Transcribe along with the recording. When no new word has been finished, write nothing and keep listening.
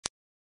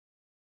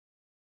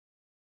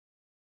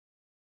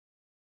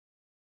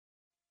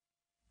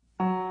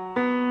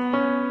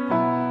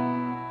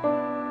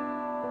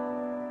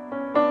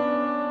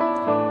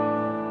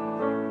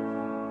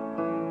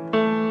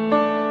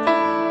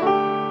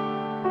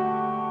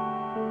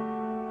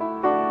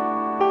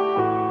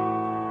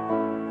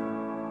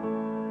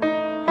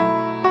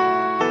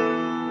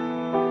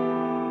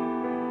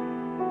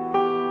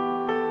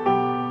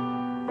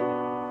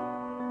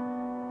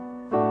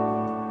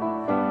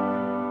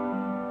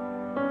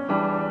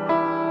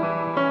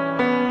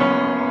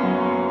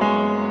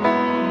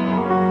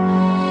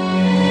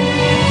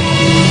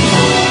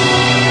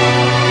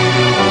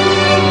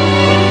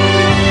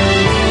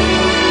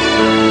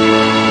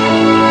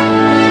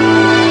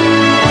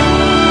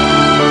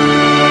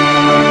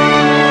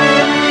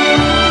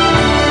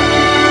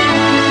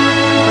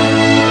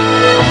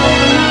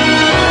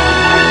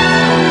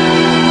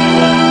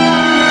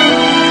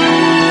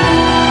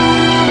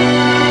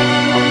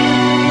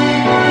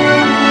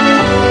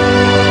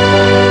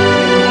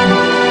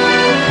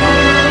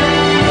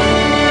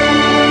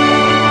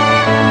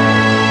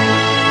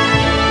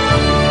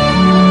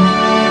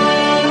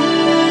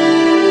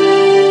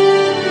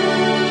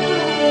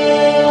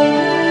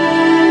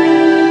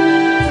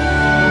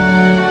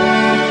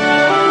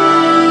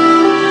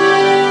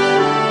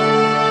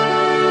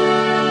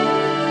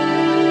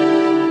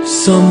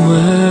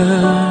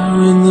Somewhere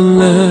in the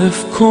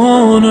left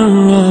corner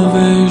of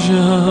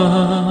Asia,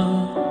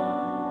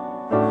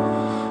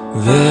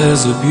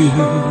 there's a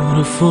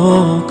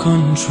beautiful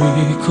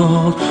country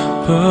called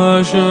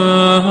Persia.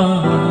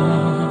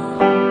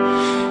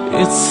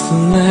 It's the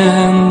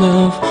land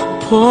of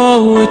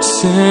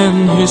poets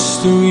and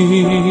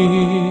history,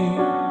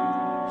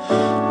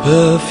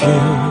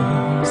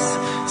 perfumes,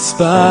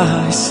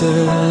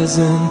 spices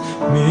and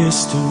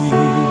mystery.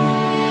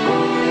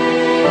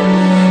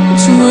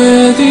 It's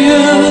where the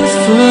earth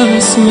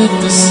first met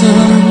the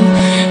sun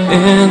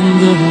and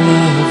the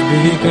life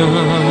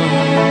begun.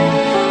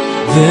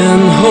 Then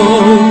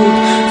hope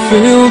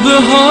filled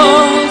the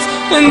heart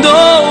and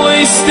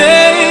always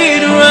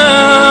stayed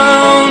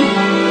around.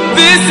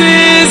 This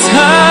is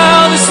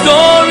how the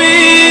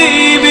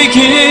story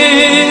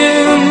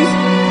begins,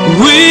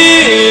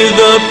 with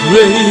a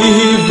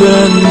brave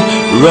and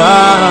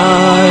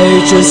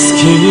righteous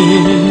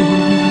king,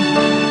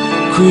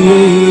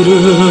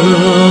 creator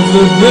of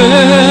the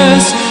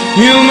best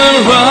human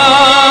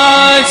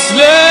rights,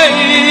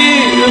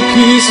 laid a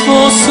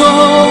peaceful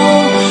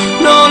soul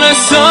known as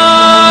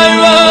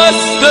Cyrus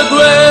the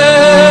Great.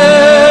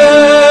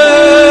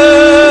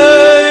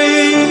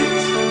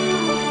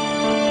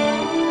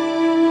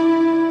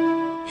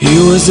 He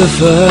was the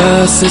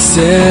first to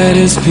set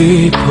his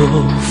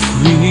people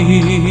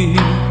free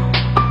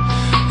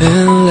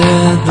and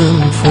let them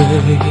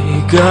pray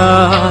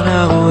God,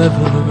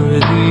 however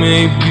it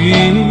may be.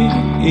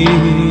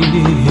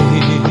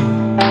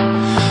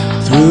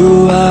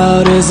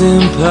 Throughout his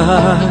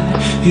empire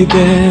he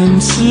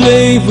banned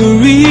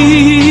slavery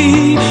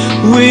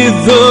with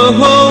the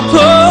hope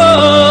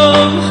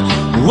of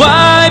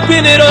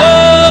wiping it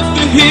off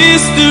the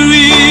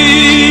history.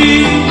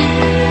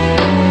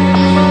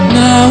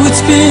 Now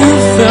it's been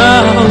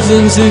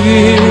thousands of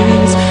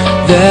years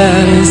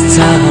that his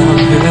time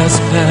has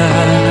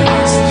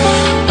passed.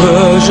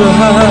 Persia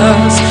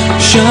has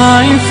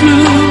shined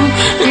through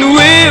and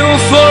will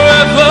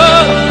forever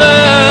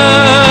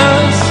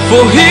last,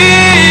 for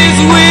his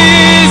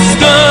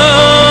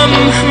wisdom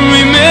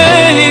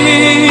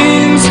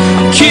remains,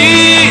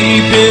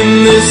 keeping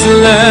this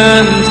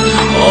land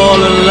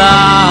all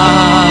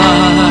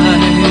alive,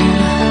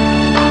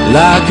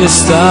 like a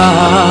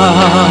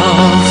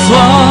star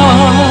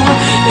far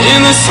in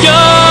the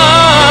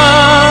sky,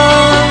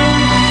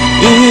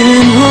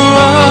 in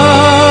horizons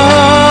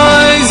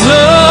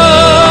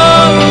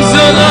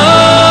alive.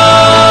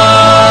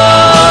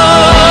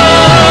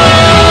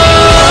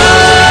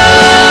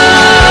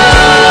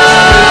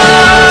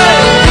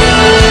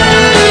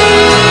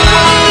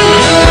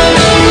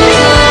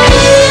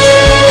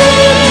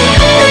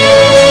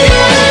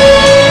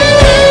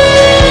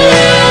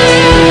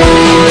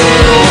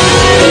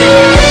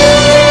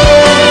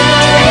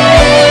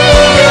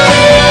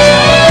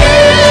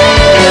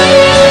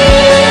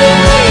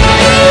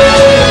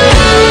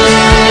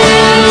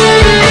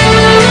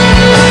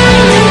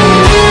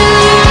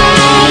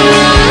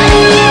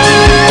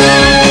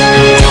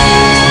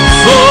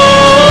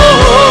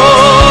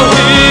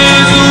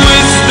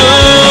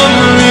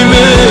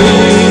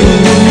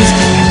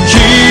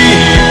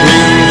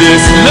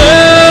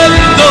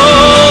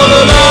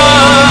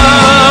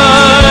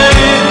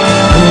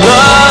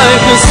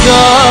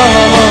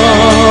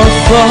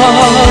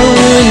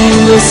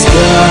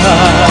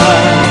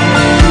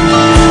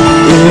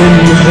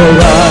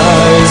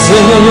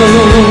 Horizon